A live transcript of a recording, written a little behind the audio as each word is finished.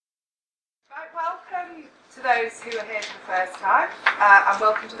Welcome to those who are here for the first time, and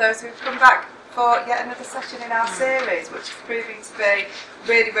welcome to those who've come back for yet another session in our series, which is proving to be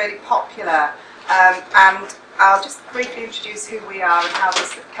really, really popular. And I'll just briefly introduce who we are and how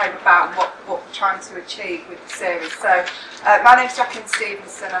this came about and what we're trying to achieve with the series. So, my name's Jacqueline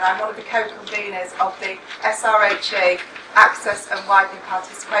Stevenson, and I'm one of the co-conveners of the SRHE Access and Widening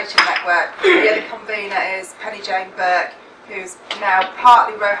Participation Network. The other convener is Penny Jane Burke, who's now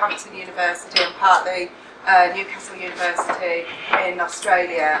partly Roehampton University and partly Newcastle University in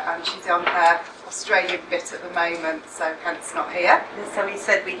Australia, and she's on her Australian bit at the moment, so hence not here. So we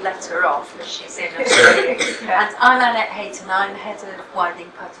said we'd let her off as she's in Australia. Yeah. And I'm Annette Hayton, I'm head of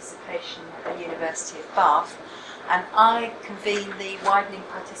Widening Participation at the University of Bath, and I convene the Widening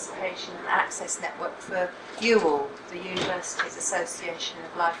Participation and Access Network for UAL, the Universities Association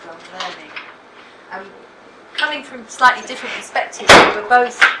of Lifelong Learning. Coming from slightly different perspectives, we were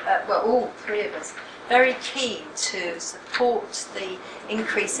both, all three of us, very keen to support the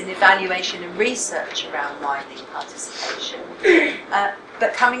increase in evaluation and research around widening participation,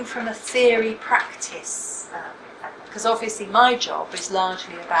 but coming from a theory practice, because obviously my job is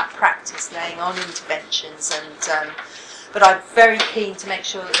largely about practice, laying on interventions, but I'm very keen to make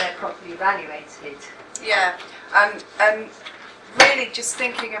sure that they're properly evaluated. Yeah, and really just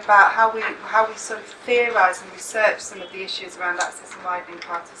thinking about how we sort of theorise and research some of the issues around access and widening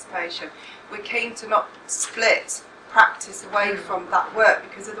participation. We're keen to not split practice away from that work,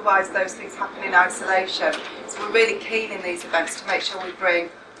 because otherwise those things happen in isolation. So we're really keen in these events to make sure we bring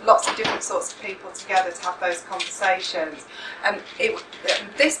lots of different sorts of people together to have those conversations. And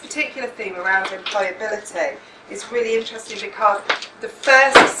this particular theme around employability is really interesting, because the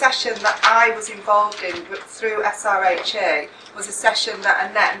first session that I was involved in through SRHE was a session that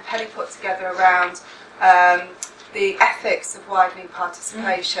Annette and Penny put together around the ethics of widening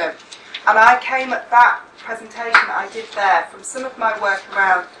participation. And I came at that presentation that I did there from some of my work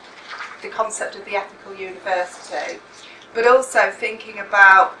around the concept of the ethical university, but also thinking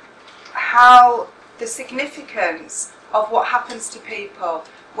about how the significance of what happens to people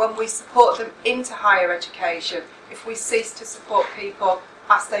when we support them into higher education, if we cease to support people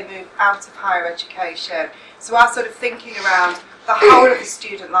as they move out of higher education. So our sort of thinking around the whole of the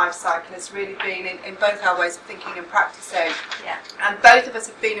student life cycle has really been in both our ways of thinking and practicing. Yeah. And both of us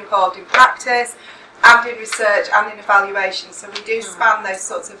have been involved in practice and in research and in evaluation, so we do span the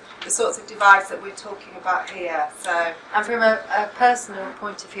sorts of divides that we're talking about here. So, and from a personal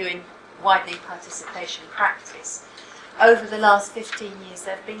point of view in widening participation practice, over the last 15 years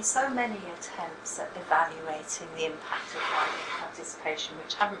there have been so many attempts at evaluating the impact of widening participation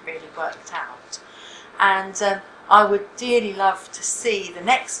which haven't really worked out. And I would dearly love to see the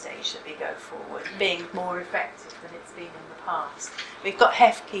next stage that we go forward being more effective than it's been in the past. We've got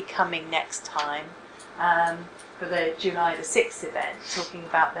HEFCE coming next time for the July the 6th event, talking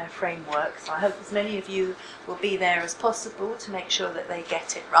about their framework. So I hope as many of you will be there as possible to make sure that they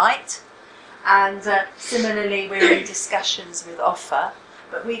get it right. And similarly, we're in discussions with OFFA,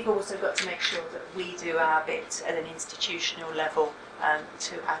 but we've also got to make sure that we do our bit at an institutional level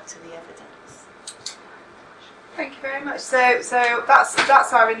to add to the evidence. thank you very much. So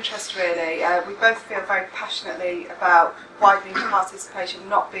that's our interest really. We both feel very passionately about widening participation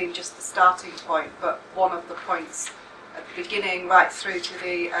not being just the starting point, but one of the points at the beginning right through to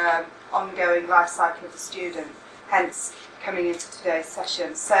the ongoing life cycle of the student, hence coming into today's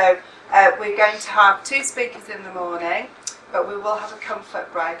session. So we're going to have two speakers in the morning, but we will have a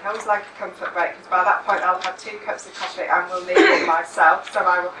comfort break. I always like a comfort break because by that point I'll have 2 cups of coffee and will need one myself, so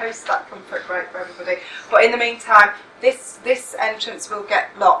I will host that comfort break for everybody. But in the meantime, this entrance will get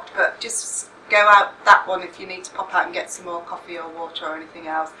locked, but just go out that one if you need to pop out and get some more coffee or water or anything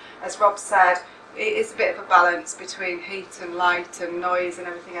else. As Rob said, it is a bit of a balance between heat and light and noise and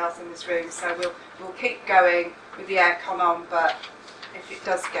everything else in this room, so we'll keep going with the aircon on, but if it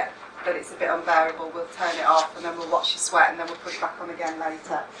does get that it's a bit unbearable, we'll turn it off and then we'll watch you sweat and then we'll put it back on again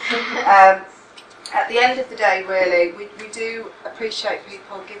later. At the end of the day, really, we do appreciate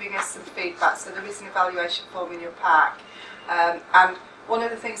people giving us some feedback, so there is an evaluation form in your pack. And one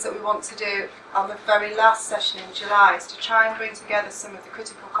of the things that we want to do on the very last session in July is to try and bring together some of the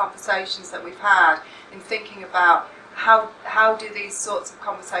critical conversations that we've had in thinking about how do these sorts of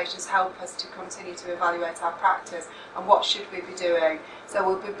conversations help us to continue to evaluate our practice and what should we be doing. So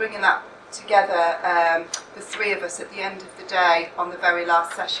we'll be bringing that together, the three of us at the end of the day on the very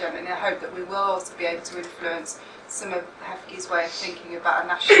last session, and I hope that we will also be able to influence some of HEFCE's way of thinking about a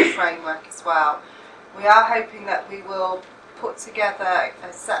national framework as well. We are hoping that we will put together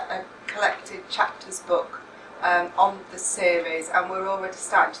a collected chapters book on the series, and we're already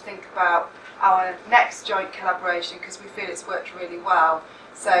starting to think about our next joint collaboration because we feel it's worked really well.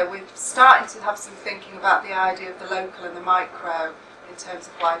 So we're starting to have some thinking about the idea of the local and the micro in terms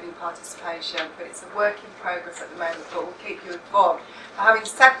of widening participation, but it's a work in progress at the moment, but we'll keep you informed. But having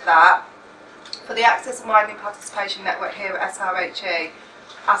said that, for the Access and Widening Participation Network here at SRHE,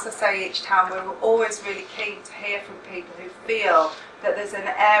 as I say each time, we're always really keen to hear from people who feel that there's an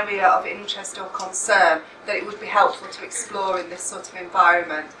area of interest or concern that it would be helpful to explore in this sort of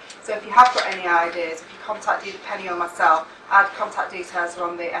environment. So if you have got any ideas, if you contact either Penny or myself, our contact details are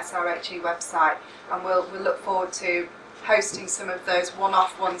on the SRHE website, and we'll look forward to hosting some of those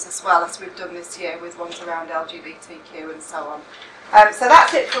one-off ones as well, as we've done this year with ones around LGBTQ and so on. So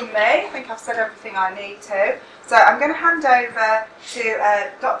that's it from me. I think I've said everything I need to. So I'm going to hand over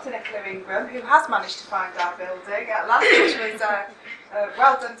to Dr. Nicola Ingram, who has managed to find our building at last, which was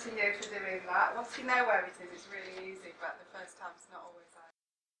well done to you for doing that. Once you know where it is, it's really easy, but the first time's not always